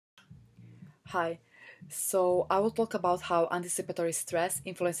Hi. So I will talk about how anticipatory stress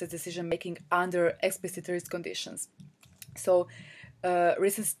influences decision making under explicit risk conditions. So,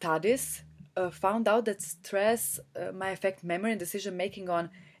 recent studies found out that stress might affect memory and decision making on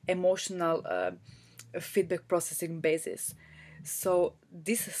emotional feedback processing basis. So,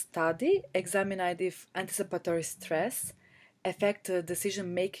 this study examined if anticipatory stress affect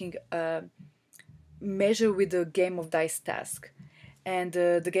decision making measure with the game of dice task. And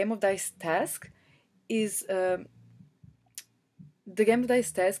the game of dice task is the game of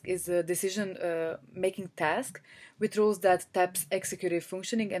dice task is a decision making task with rules that taps executive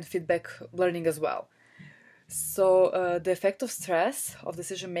functioning and feedback learning as well. So the effect of stress of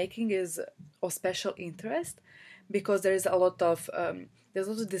decision making is of special interest because there's a lot of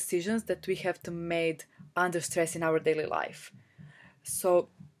decisions that we have to make under stress in our daily life. So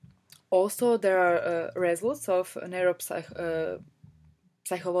also there are results of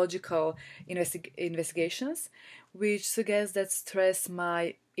psychological investigations, which suggest that stress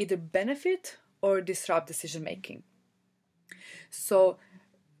might either benefit or disrupt decision making. So,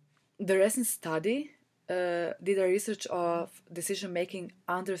 the recent study did a research of decision making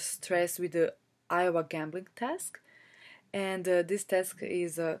under stress with the Iowa gambling task, and this task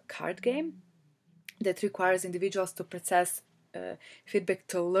is a card game that requires individuals to process feedback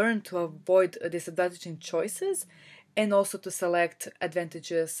to learn to avoid disadvantaging choices and also to select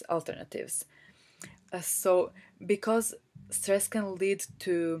advantageous alternatives. So, because stress can lead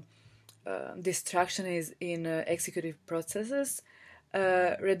to distraction is in executive processes,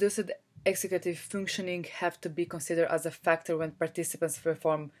 reduced executive functioning have to be considered as a factor when participants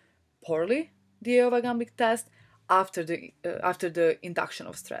perform poorly the Iowa gambling test after the induction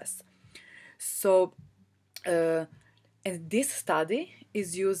of stress. So, and this study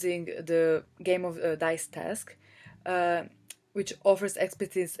is using the game of dice task, uh, which offers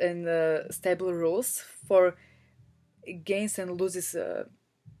explicit and stable rules for gains and loses,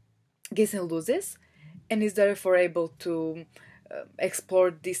 and is therefore able to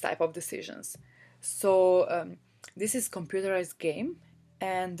explore this type of decisions. So this is computerized game,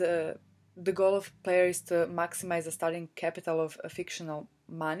 and the goal of player is to maximize the starting capital of a fictional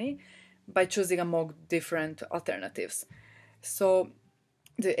money by choosing among different alternatives. So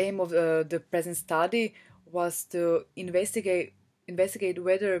the aim of the present study was to investigate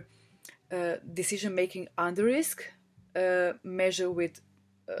whether decision making under risk uh, measure with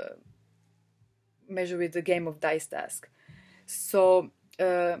uh, measure with the game of dice task. So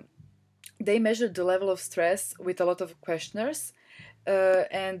they measured the level of stress with a lot of questionnaires,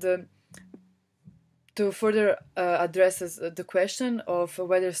 and to further addresses the question of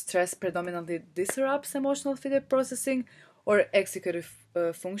whether stress predominantly disrupts emotional feedback processing or executive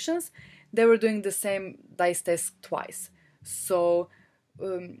functions, they were doing the same dice test twice. So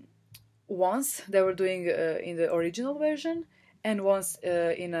once they were doing in the original version, and once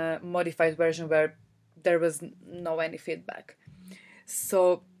in a modified version where there was no any feedback.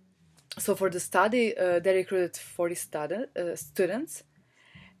 So, so for the study, they recruited 40 students,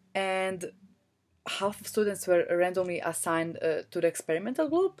 and half of students were randomly assigned to the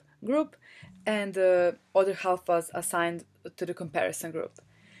experimental group, and the other half was assigned to the comparison group.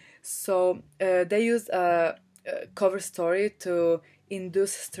 So they used a cover story to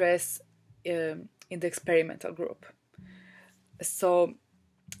induce stress in the experimental group. So,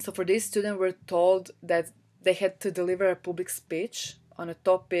 so for these students were told that they had to deliver a public speech on a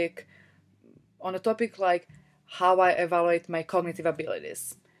topic like how I evaluate my cognitive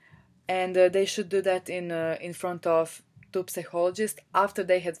abilities, and they should do that in front of two psychologists after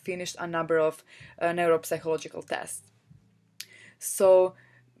they had finished a number of neuropsychological tests. So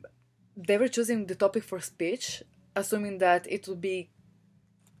they were choosing the topic for speech, assuming that it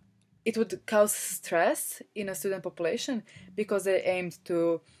would cause stress in a student population because they aimed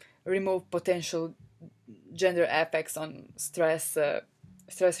to remove potential gender effects on stress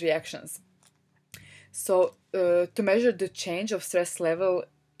reactions. So to measure the change of stress level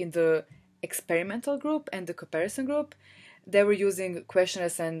in the experimental group and the comparison group, they were using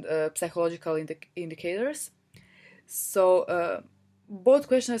questionnaires and psychological indicators. So both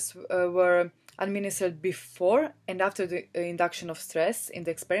questionnaires were administered before and after the induction of stress in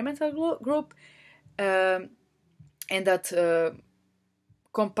the experimental group, and at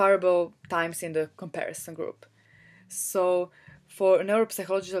comparable times in the comparison group. So for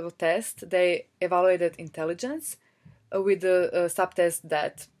neuropsychological test, they evaluated intelligence with a subtest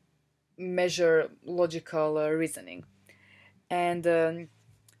that measure logical reasoning. And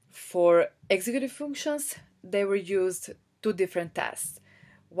for executive functions, they were used two different tests.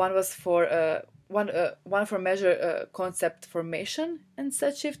 One was for one for measure concept formation and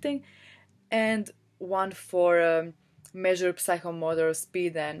set shifting, and one for measure psychomotor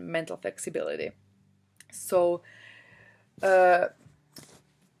speed and mental flexibility. So for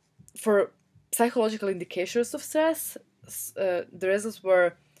psychological indicators of stress, the results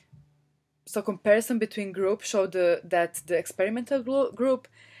were, so comparison between groups showed that the experimental group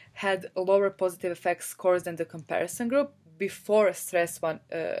had lower positive effect scores than the comparison group before stress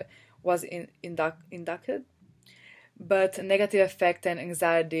was inducted, but negative effect and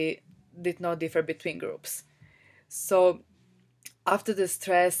anxiety did not differ between groups. So after the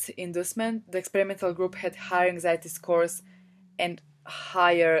stress inducement, the experimental group had higher anxiety scores and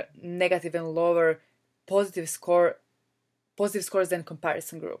higher negative and lower positive scores than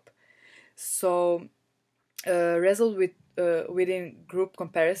comparison group. So results within group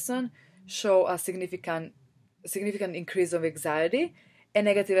comparison show a significant increase of anxiety and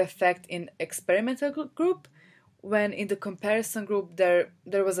negative effect in experimental group, when in the comparison group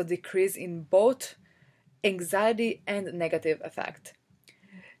there was a decrease in both anxiety and negative effect.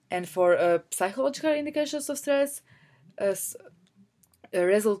 And for psychological indications of stress, as a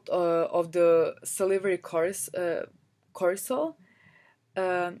result of the salivary cortisol,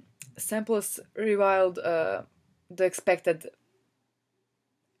 samples revealed the expected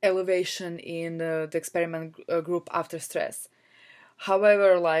elevation in the experiment group after stress.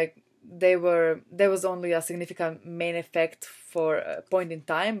 However, there was only a significant main effect for a point in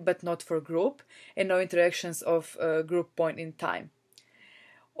time, but not for group, and no interactions of group point in time.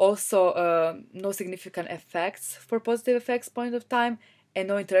 Also, no significant effects for positive effects point of time, and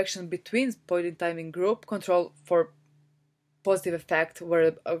no interaction between point in time and group control for positive effect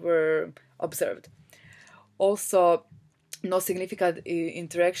were observed. Also, no significant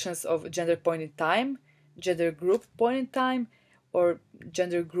interactions of gender point in time, gender group point in time, or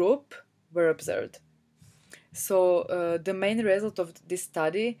gender group were observed. So the main result of this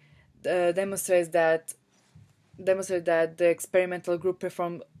study demonstrates that the experimental group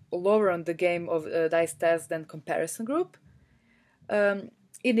performed lower on the game of dice test than comparison group,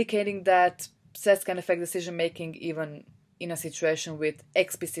 indicating that stress can affect decision making even in a situation with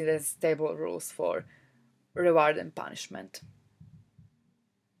explicit and stable rules for reward and punishment.